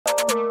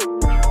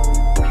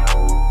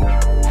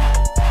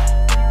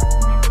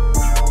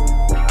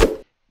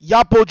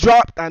Yapo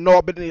dropped. I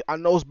know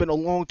it's been a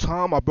long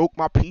time. I broke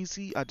my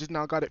PC. I just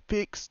now got it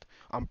fixed.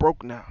 I'm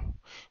broke now.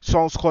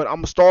 Song's called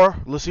I'm a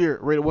Star. Let's hear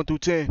it. Rated 1 through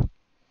 10.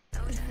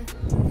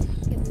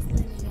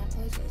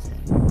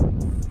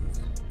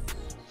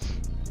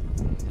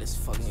 Let's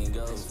fucking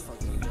go.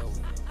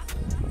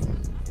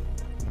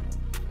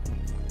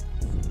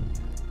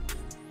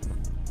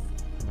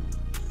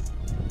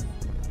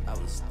 I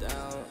was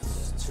down,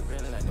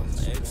 tripping like I'm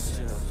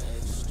extra. I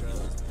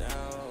was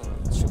down,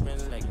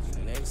 tripping like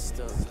you next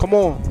up. Come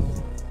on.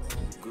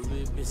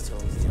 Groovy bitch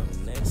told me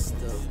I'm next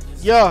up.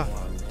 Yeah. So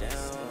I'm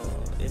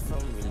down, if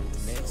I'm really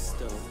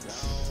next up.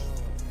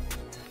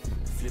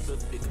 Flip a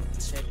big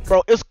check.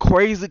 Bro, it's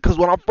crazy because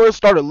when I first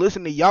started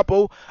listening to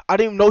Yapo, I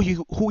didn't even know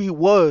who he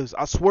was.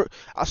 I swear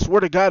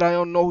to God, I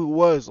don't know who he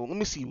was. Let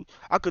me see.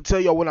 I could tell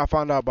y'all when I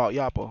found out about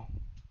Yapo.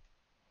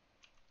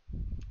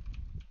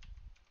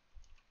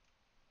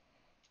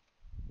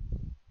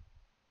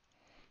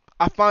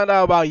 I found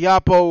out about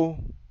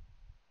Yapo.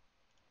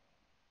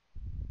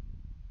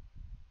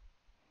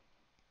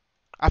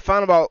 I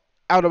found out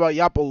about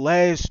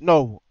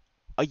Yapo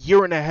a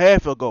year and a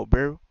half ago,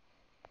 bro.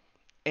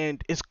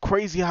 And it's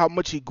crazy how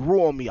much he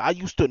grew on me. I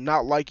used to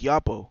not like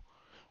Yapo.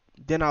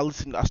 Then I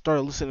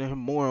started listening to him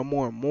more and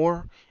more and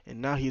more,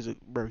 and now he's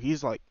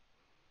like,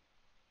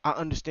 I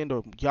understand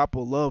the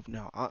Yapo love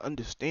now. I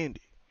understand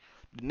it.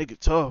 The nigga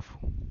tough.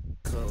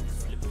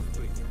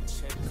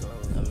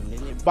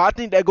 But I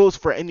think that goes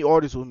for any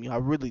artist with me.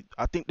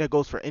 I think that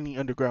goes for any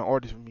underground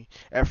artist with me.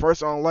 At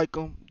first I don't like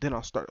them, then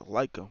I start to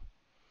like them.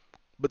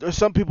 But there's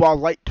some people I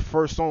liked the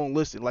first song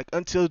listen. Like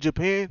Until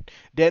Japan,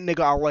 that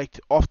nigga I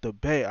liked off the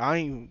bat.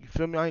 You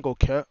feel me? I ain't gonna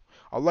cap.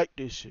 I like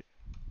this shit.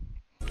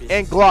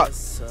 And Glock.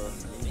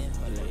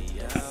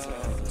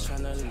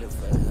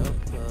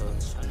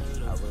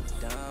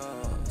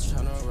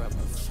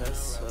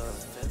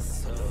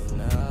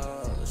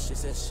 She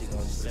said she gon'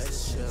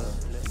 bless you.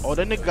 Oh,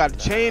 that nigga got a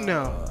chain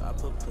now. I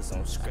put puss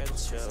on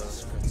scratch you.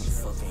 You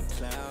fucking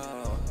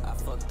clown. I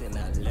fucked and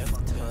I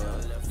left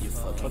her. You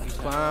fucking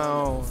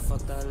clown.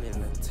 Fucked all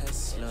in a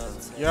Tesla.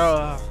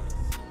 Yeah.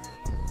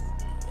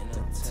 In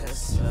a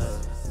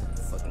Tesla.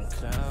 Fucking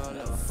clown.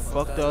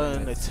 Fucked all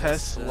in the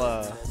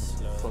Tesla.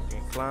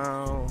 Fucking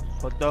clown.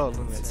 Fucked all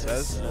in the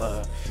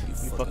Tesla. You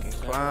fucking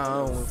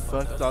clown.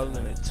 Fucked all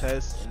in the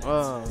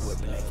Tesla. We're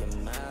black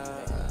and mild.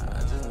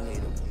 I just need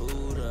a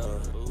boot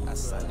up. I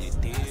signed it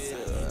deal.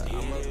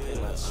 I'ma pay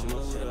my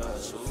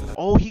shooter.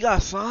 Oh, he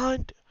got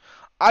signed?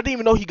 I didn't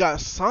even know he got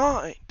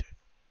signed.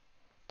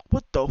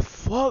 What the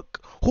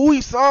fuck? Who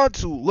he signed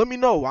to? Let me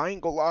know. I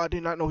ain't gonna lie, I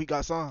did not know he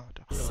got signed.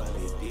 Signed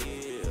it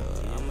deal.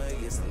 I'ma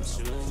get some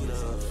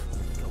shooter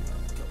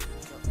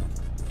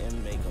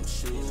and make him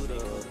shoot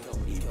up.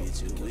 He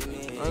bitch you with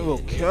me. I ain't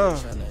gonna care.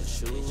 Tryna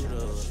shoot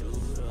up.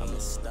 I'm a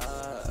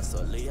star,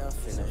 so lay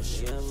off in a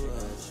shower.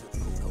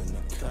 Who in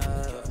the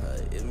car?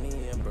 It's me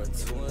and bro,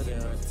 two of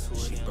them.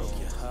 She broke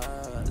your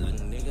heart.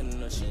 Little nigga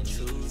know she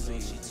choosy.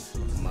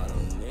 Model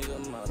nigga,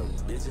 model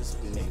bitches,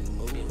 we make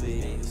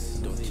movies.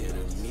 Don't care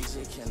the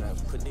music, can I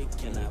put it,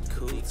 can I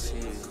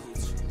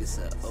coochie? This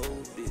a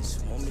old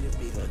bitch, want me to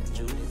be her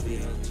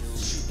juvie.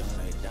 She don't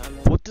like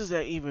diamonds. What does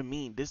that even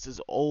mean? This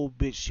is old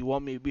bitch. She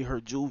want me to be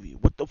her juvie.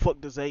 What the fuck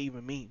does that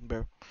even mean,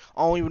 bro?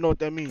 I don't even know what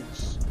that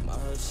means. My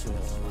heart, she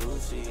want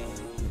roofie.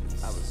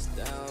 I was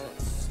down,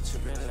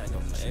 tripping like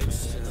I'm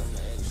extra.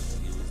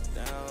 You was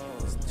down,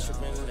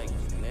 tripping like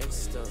you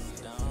next up.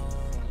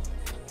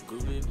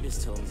 Groovy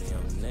bitch told me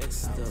I'm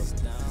next up,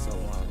 so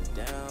I'm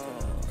down.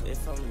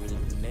 If I'm really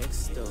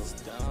next up,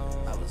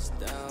 I was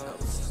down,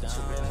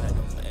 tripping like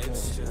I'm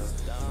extra.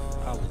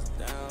 I was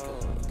down,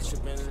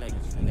 tripping like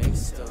you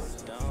next up.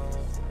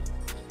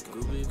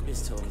 Groovy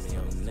bitch told me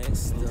I'm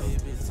next up,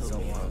 so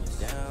I'm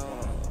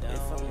down.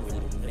 If I'm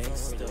really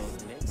next up,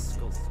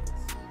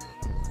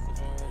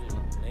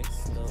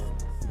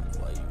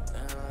 why you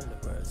down the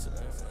person?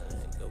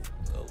 Go.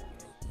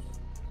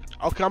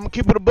 Okay, I'm gonna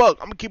keep it a buck.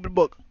 I'm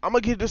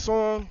gonna give this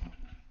song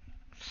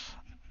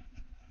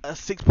a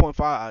 6.5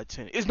 out of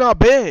 10. It's not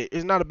bad.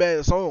 It's not a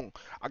bad song.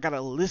 I gotta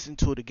listen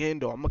to it again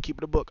though. I'm gonna keep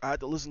it a buck. I had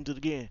to listen to it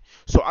again.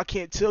 So I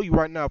can't tell you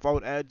right now if I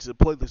would add to the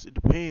playlist. It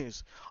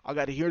depends. I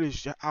gotta hear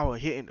this how it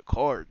hit in the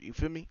car. You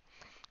feel me?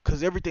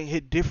 Cause everything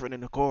hit different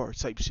in the car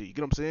type shit. You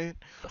get what I'm saying?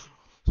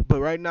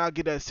 But right now I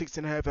get that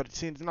 6.5 out of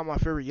 10. It's not my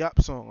favorite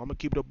Yap song. I'm gonna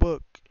keep it a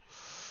buck.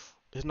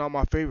 It's not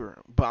my favorite.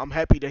 But I'm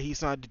happy that he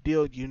signed the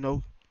deal, you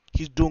know.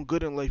 He's doing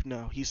good in life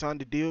now. He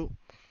signed the deal.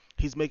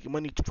 He's making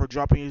money for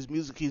dropping his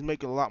music. He's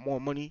making a lot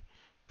more money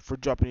for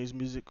dropping his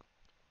music,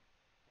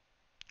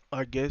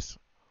 I guess.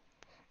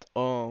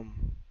 And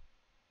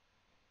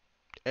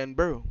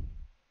bro,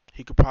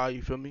 he could probably,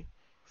 you feel me,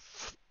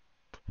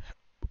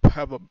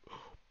 have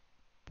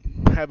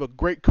a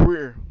great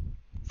career.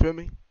 Feel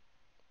me?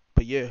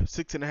 But yeah,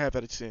 6.5 out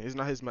of 10. It's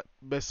not his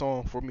best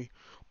song for me.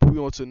 But we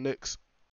on to the next.